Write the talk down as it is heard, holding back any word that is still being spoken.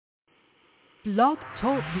Blog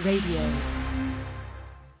Talk Radio.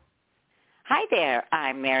 Hi there,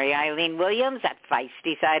 I'm Mary Eileen Williams at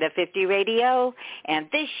Feisty Side of 50 Radio, and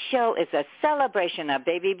this show is a celebration of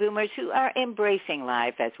baby boomers who are embracing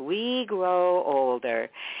life as we grow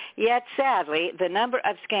older. Yet, sadly, the number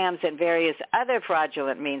of scams and various other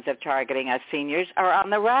fraudulent means of targeting us seniors are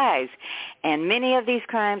on the rise, and many of these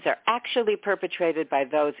crimes are actually perpetrated by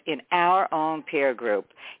those in our own peer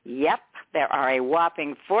group. Yep, there are a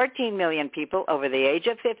whopping 14 million people over the age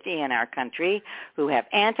of 50 in our country who have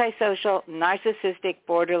antisocial, narcissistic,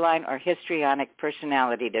 borderline, or histrionic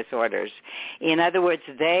personality disorders. In other words,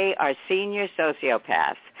 they are senior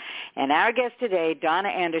sociopaths. And our guest today, Donna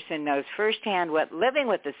Andersen, knows firsthand what living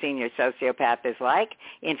with a senior sociopath is like.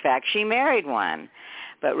 In fact, she married one.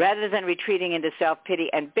 But rather than retreating into self-pity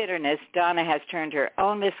and bitterness, Donna has turned her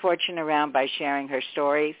own misfortune around by sharing her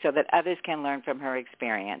story so that others can learn from her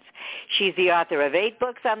experience. She's the author of 8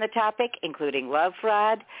 books on the topic, including Love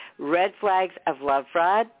Fraud, Red Flags of Love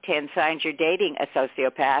Fraud, 10 Signs You're Dating a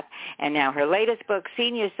Sociopath, and now her latest book,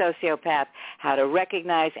 Senior Sociopath, How to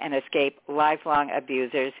Recognize and Escape Lifelong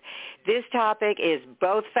Abusers. This topic is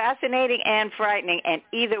both fascinating and frightening, and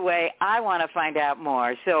either way, I want to find out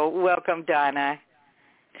more. So welcome, Donna.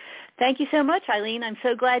 Thank you so much, Eileen. I'm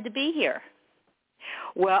so glad to be here.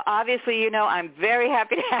 Well, obviously, I'm very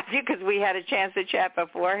happy to have you because we had a chance to chat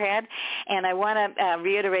beforehand. And I want to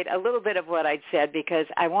reiterate a little bit of what I'd said because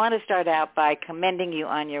I want to start out by commending you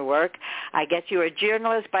on your work. I guess you're a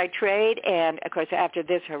journalist by trade, and, of course, after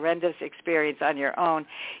this horrendous experience on your own,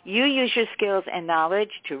 you use your skills and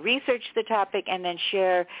knowledge to research the topic and then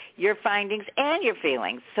share your findings and your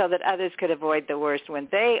feelings so that others could avoid the worst when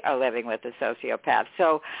they are living with a sociopath.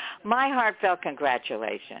 So my heartfelt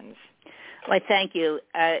congratulations. Well, thank you.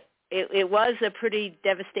 It was a pretty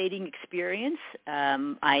devastating experience.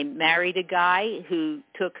 I married a guy who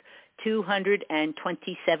took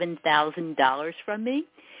 $227,000 from me.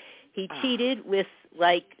 He cheated with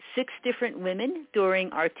like 6 different women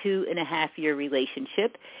during our 2.5-year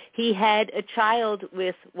relationship. He had a child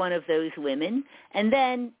with one of those women. And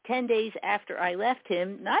then 10 days after I left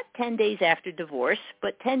him, not 10 days after divorce,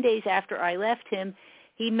 but 10 days after I left him,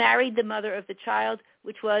 he married the mother of the child,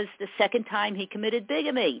 which was the second time he committed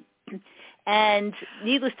bigamy. And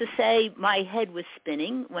needless to say, my head was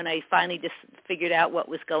spinning when I finally just figured out what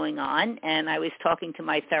was going on. And I was talking to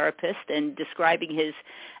my therapist and describing his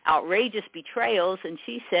outrageous betrayals. And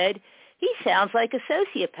she said, he sounds like a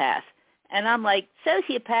sociopath. And I'm like,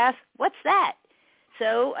 sociopath? What's that?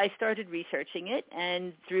 So I started researching it,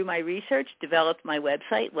 and through my research, developed my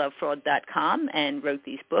website, lovefraud.com, and wrote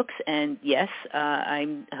these books. And yes,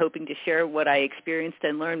 I'm hoping to share what I experienced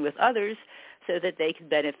and learned with others so that they can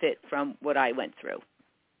benefit from what I went through.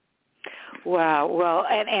 Wow. Well,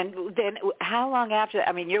 and then how long after,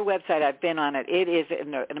 I mean, your website, I've been on it. It is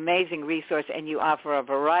an amazing resource, and you offer a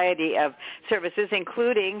variety of services,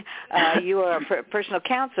 including you are a personal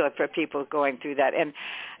counselor for people going through that. And,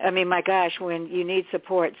 I mean, my gosh, when you need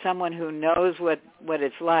support, someone who knows what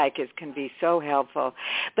it's like can be so helpful.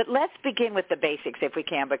 But let's begin with the basics, if we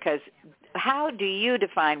can, because how do you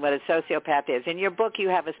define what a sociopath is? In your book, you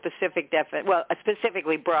have a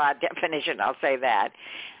specifically broad definition, I'll say that.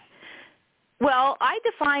 Well, I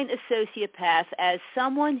define a sociopath as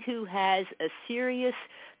someone who has a serious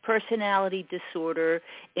personality disorder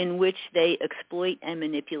in which they exploit and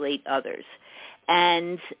manipulate others.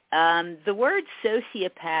 And the word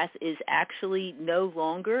sociopath is actually no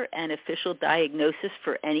longer an official diagnosis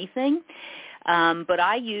for anything, but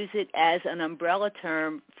I use it as an umbrella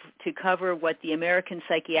term to cover what the American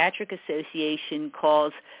Psychiatric Association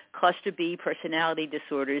calls cluster B personality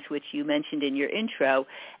disorders, which you mentioned in your intro,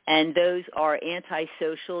 and those are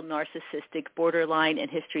antisocial, narcissistic, borderline,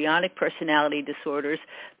 and histrionic personality disorders,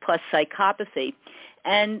 plus psychopathy.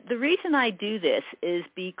 And the reason I do this is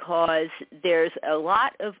because there's a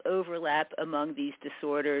lot of overlap among these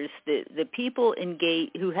disorders. The people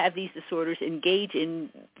who have these disorders engage in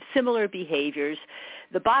similar behaviors.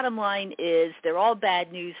 The bottom line is they're all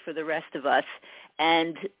bad news for the rest of us,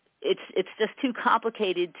 and it's just too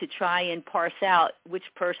complicated to try and parse out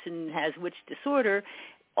which person has which disorder.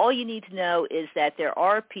 All you need to know is that there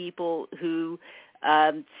are people who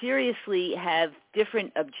seriously have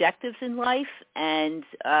different objectives in life, and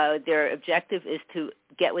their objective is to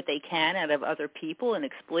get what they can out of other people and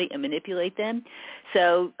exploit and manipulate them.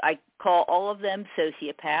 So I call all of them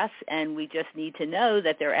sociopaths, and we just need to know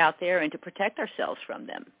that they're out there and to protect ourselves from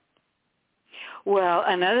them. Well,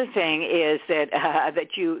 another thing is that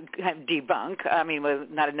that you debunk. I mean, well,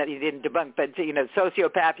 not another, you didn't debunk, but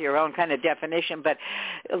sociopath, your own kind of definition. But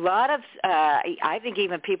a lot of, I think,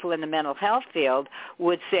 even people in the mental health field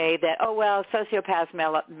would say that, oh well, sociopaths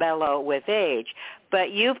mellow with age.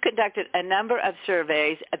 But you've conducted a number of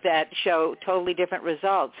surveys that show totally different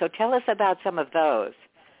results. So tell us about some of those.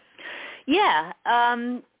 Yeah,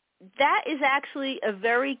 that is actually a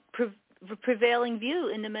very prevailing view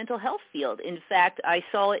in the mental health field. In fact, I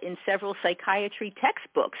saw it in several psychiatry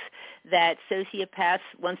textbooks that sociopaths,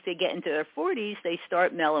 once they get into their 40s, they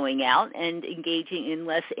start mellowing out and engaging in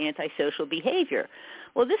less antisocial behavior.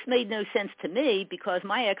 Well, this made no sense to me because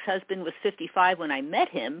my ex-husband was 55 when I met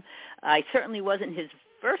him. I certainly wasn't his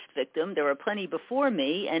first victim. There were plenty before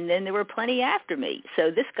me, and then there were plenty after me.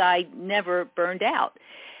 So this guy never burned out.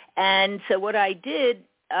 And so what I did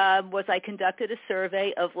was I conducted a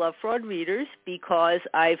survey of Love Fraud readers because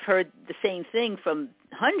I've heard the same thing from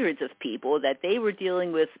hundreds of people that they were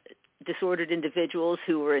dealing with disordered individuals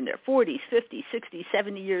who were in their 40s, 50s, 60s,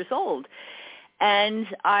 70 years old. And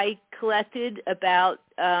I collected about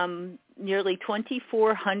nearly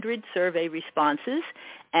 2,400 survey responses,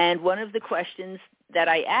 and one of the questions that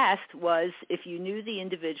I asked was if you knew the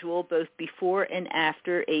individual both before and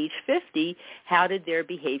after age 50, how did their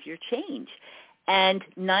behavior change? And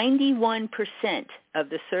 91% of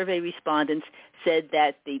the survey respondents said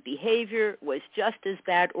that the behavior was just as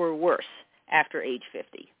bad or worse after age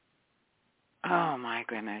 50. Oh, my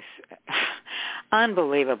goodness.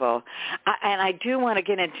 Unbelievable. And I do want to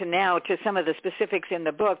get into now to some of the specifics in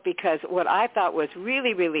the book because what I thought was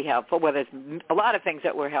really, really helpful, well, there's a lot of things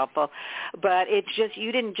that were helpful, but it's just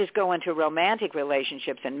you didn't just go into romantic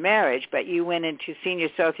relationships and marriage, but you went into senior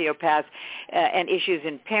sociopaths and issues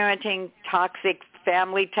in parenting, toxic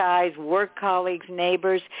family ties, work colleagues,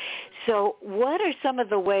 neighbors. So what are some of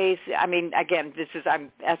the ways, I mean, again,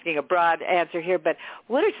 I'm asking a broad answer here, but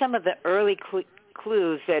what are some of the early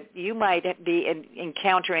clues that you might be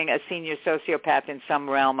encountering a senior sociopath in some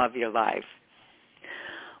realm of your life?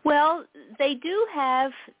 Well, they do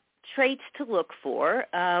have traits to look for.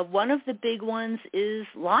 One of the big ones is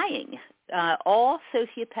lying. All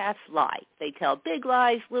sociopaths lie. They tell big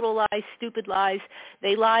lies, little lies, stupid lies.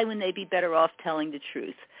 They lie when they'd be better off telling the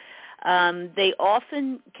truth. They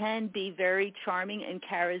often can be very charming and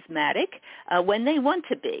charismatic when they want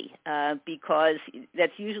to be, because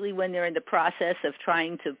that's usually when they're in the process of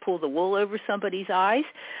trying to pull the wool over somebody's eyes.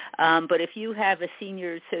 But if you have a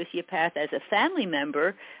senior sociopath as a family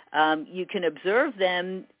member, you can observe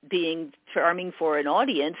them being charming for an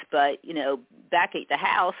audience, but, back at the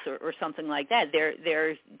house or something like that,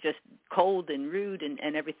 they're just cold and rude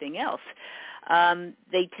and everything else.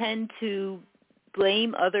 They tend to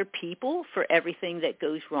blame other people for everything that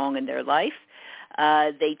goes wrong in their life.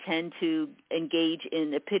 They tend to engage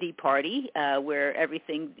in a pity party where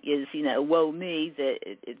everything is, woe me,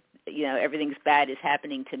 everything's bad is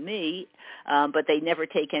happening to me, but they never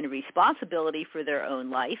take any responsibility for their own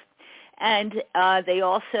life. And they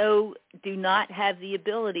also do not have the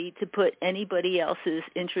ability to put anybody else's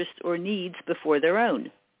interests or needs before their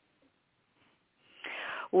own.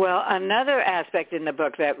 Well, another aspect in the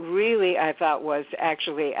book that really I thought was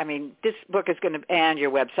actually, this book is going to, and your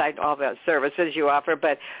website, all the services you offer,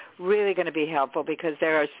 but really going to be helpful because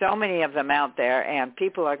there are so many of them out there and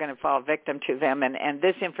people are going to fall victim to them, and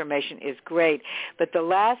this information is great. But the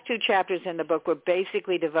last two chapters in the book were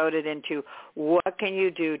basically devoted into what can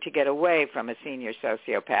you do to get away from a senior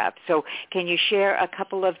sociopath. So can you share a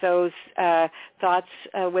couple of those thoughts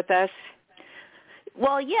with us?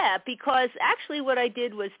 Well, yeah, because actually what I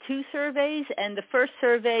did was two surveys, and the first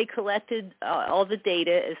survey collected all the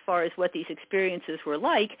data as far as what these experiences were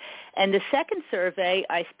like, and the second survey,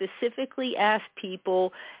 I specifically asked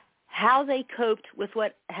people how they coped with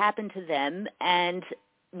what happened to them and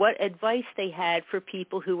what advice they had for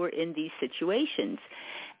people who were in these situations.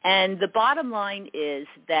 And the bottom line is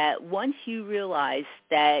that once you realize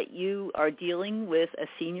that you are dealing with a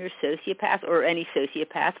senior sociopath, or any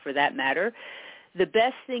sociopath for that matter, the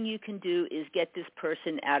best thing you can do is get this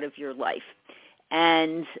person out of your life.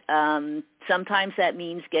 And sometimes that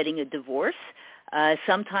means getting a divorce.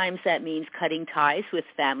 Sometimes that means cutting ties with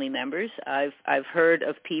family members. I've heard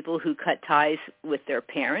of people who cut ties with their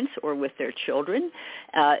parents or with their children.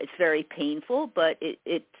 It's very painful, but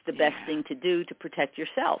it's the best thing to do to protect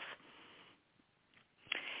yourself.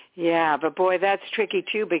 Yeah, but boy, that's tricky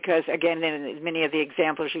too because, again, in many of the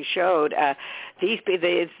examples you showed, the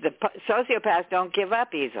sociopaths don't give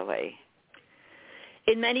up easily.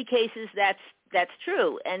 In many cases, that's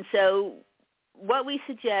true. And so what we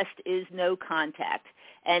suggest is no contact.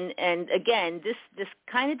 And again, this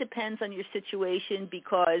kind of depends on your situation,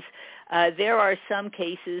 because there are some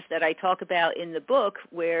cases that I talk about in the book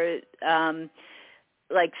where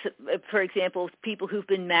like, for example, people who've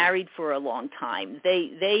been married for a long time,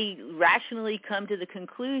 they rationally come to the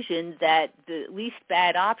conclusion that the least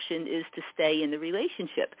bad option is to stay in the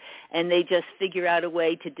relationship, and they just figure out a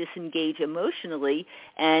way to disengage emotionally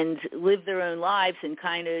and live their own lives and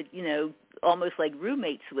kind of, almost like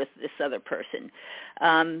roommates with this other person.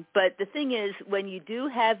 But the thing is, when you do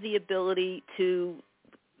have the ability to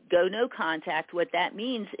go no contact, what that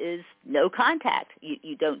means is no contact.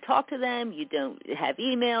 You don't talk to them, you don't have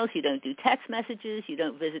emails, you don't do text messages, you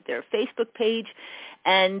don't visit their Facebook page.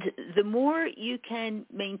 And the more you can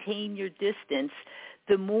maintain your distance,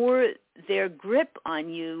 the more their grip on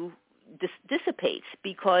you dissipates,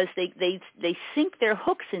 because they sink their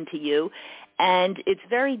hooks into you, and it's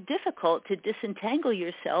very difficult to disentangle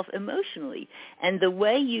yourself emotionally. And the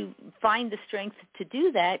way you find the strength to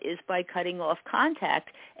do that is by cutting off contact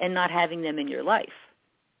and not having them in your life.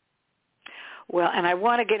 Well, and I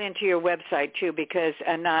want to get into your website too, because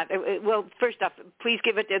first off, please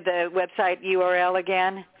give it the website URL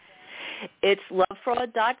again. It's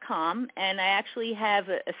lovefraud.com, and I actually have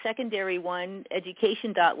a secondary one,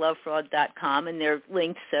 education.lovefraud.com, and they're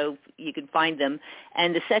linked so you can find them.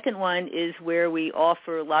 And the second one is where we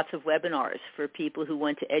offer lots of webinars for people who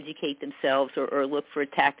want to educate themselves or look for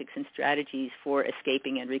tactics and strategies for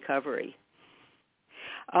escaping and recovery.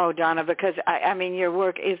 Oh, Donna, because, I mean, your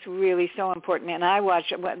work is really so important. And I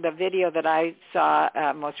watched the video that I saw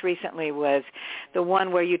most recently was the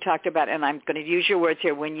one where you talked about, and I'm going to use your words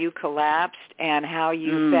here, when you collapsed and how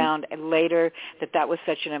you found later that was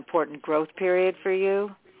such an important growth period for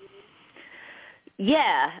you.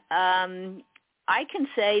 Yeah. I can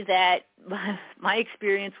say that my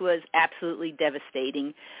experience was absolutely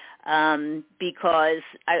devastating. Because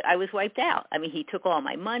I was wiped out. I mean, he took all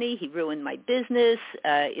my money. He ruined my business.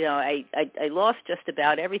 I lost just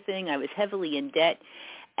about everything. I was heavily in debt.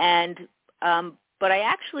 But I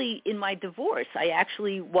actually, in my divorce, I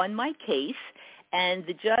actually won my case, and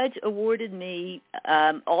the judge awarded me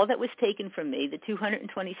all that was taken from me, the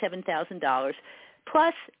 $227,000,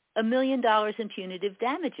 plus $1 million in punitive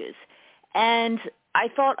damages. And I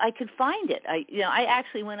thought I could find it. I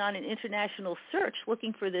actually went on an international search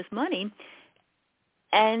looking for this money,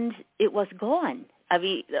 and it was gone. I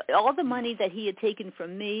mean, all the money that he had taken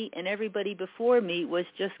from me and everybody before me was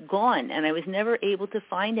just gone, and I was never able to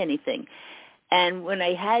find anything. And when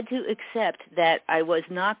I had to accept that I was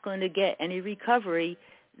not going to get any recovery,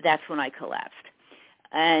 that's when I collapsed.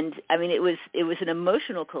 And, I mean, it was an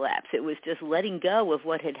emotional collapse. It was just letting go of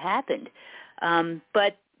what had happened.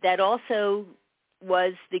 But that also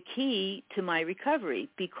was the key to my recovery,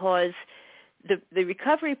 because the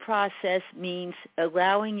recovery process means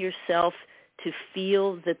allowing yourself to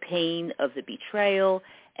feel the pain of the betrayal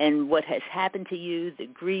and what has happened to you, the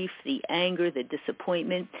grief, the anger, the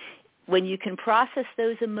disappointment. When you can process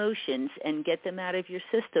those emotions and get them out of your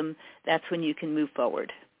system, that's when you can move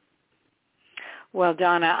forward. Well,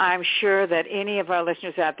 Donna, I'm sure that any of our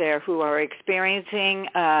listeners out there who are experiencing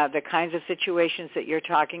the kinds of situations that you're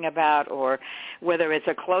talking about, or whether it's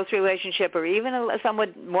a close relationship or even a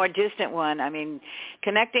somewhat more distant one, I mean,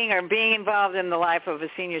 connecting or being involved in the life of a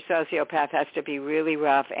senior sociopath has to be really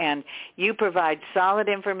rough. And you provide solid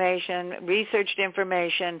information, researched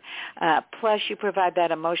information, plus you provide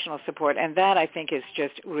that emotional support. And that, I think, is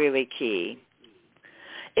just really key.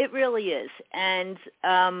 It really is. And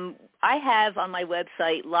I have on my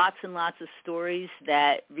website lots and lots of stories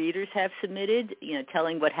that readers have submitted,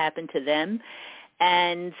 telling what happened to them.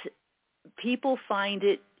 And people find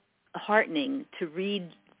it heartening to read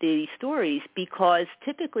the stories, because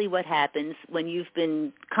typically what happens when you've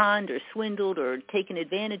been conned or swindled or taken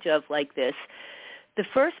advantage of like this, the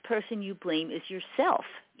first person you blame is yourself,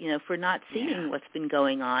 for not seeing what's been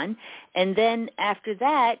going on. And then after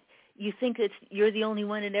that, you think you're the only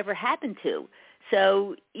one it ever happened to.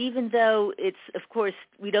 So even though it's, of course,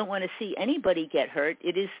 we don't want to see anybody get hurt,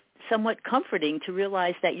 it is somewhat comforting to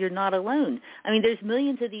realize that you're not alone. I mean, there's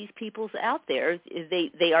millions of these people out there.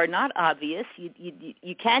 They are not obvious.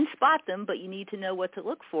 You can spot them, but you need to know what to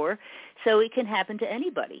look for. So it can happen to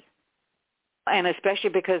anybody. And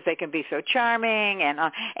especially because they can be so charming,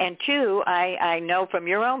 and two, I know from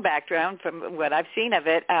your own background, from what I've seen of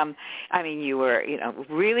it, I mean, you were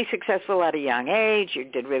really successful at a young age. You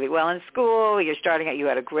did really well in school. You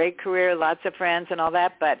had a great career, lots of friends, and all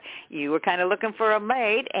that. But you were kind of looking for a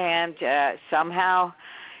mate, and somehow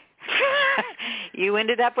You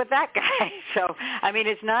ended up with that guy. So, I mean,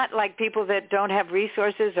 it's not like people that don't have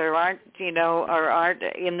resources or aren't, or aren't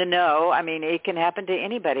in the know. I mean, it can happen to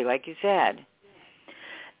anybody, like you said.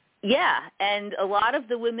 Yeah, and a lot of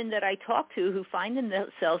the women that I talk to who find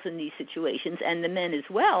themselves in these situations, and the men as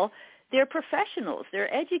well, they're professionals,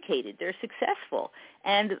 they're educated, they're successful.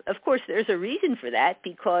 And, of course, there's a reason for that,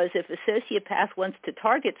 because if a sociopath wants to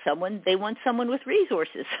target someone, they want someone with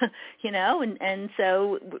resources, and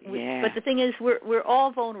so, but the thing is, we're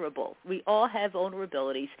all vulnerable. We all have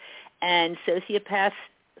vulnerabilities, and sociopaths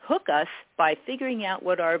hook us by figuring out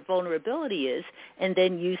what our vulnerability is and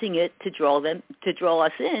then using it to draw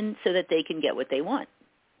us in so that they can get what they want.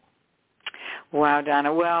 Wow,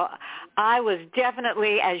 Donna. Well, I was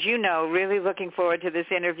definitely, as you know, really looking forward to this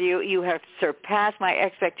interview. You have surpassed my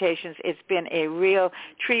expectations. It's been a real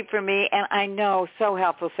treat for me, and I know so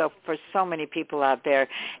helpful for so many people out there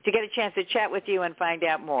to get a chance to chat with you and find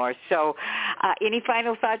out more. So any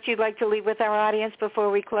final thoughts you'd like to leave with our audience before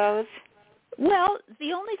we close? Well,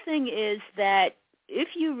 the only thing is that if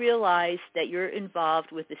you realize that you're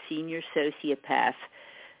involved with a senior sociopath,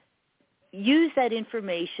 use that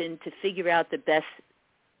information to figure out the best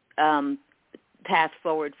path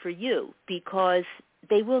forward for you, because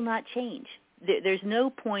they will not change. There's no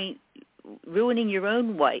point ruining your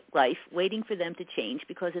own life waiting for them to change,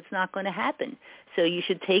 because it's not going to happen. So you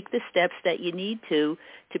should take the steps that you need to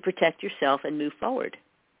protect yourself and move forward.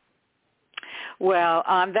 Well,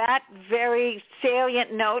 on that very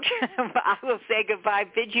salient note, I will say goodbye,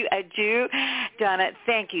 bid you adieu. Donna,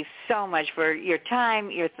 thank you so much for your time,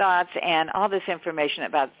 your thoughts, and all this information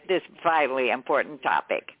about this vitally important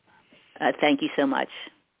topic. Thank you so much.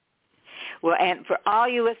 Well, and for all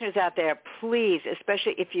you listeners out there, please,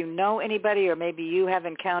 especially if you know anybody or maybe you have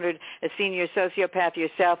encountered a senior sociopath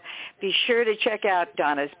yourself, be sure to check out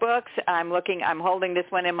Donna's books. I'm holding this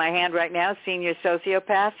one in my hand right now, Senior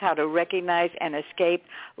Sociopaths, How to Recognize and Escape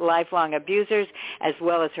Lifelong Abusers, as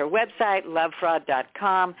well as her website,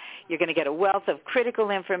 lovefraud.com. You're going to get a wealth of critical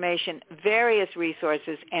information, various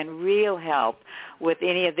resources, and real help with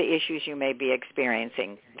any of the issues you may be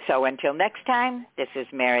experiencing. So until next time, this is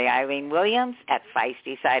Mary Eileen Williams at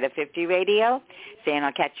Feisty Side of 50 Radio, saying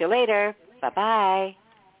I'll catch you later. Bye-bye.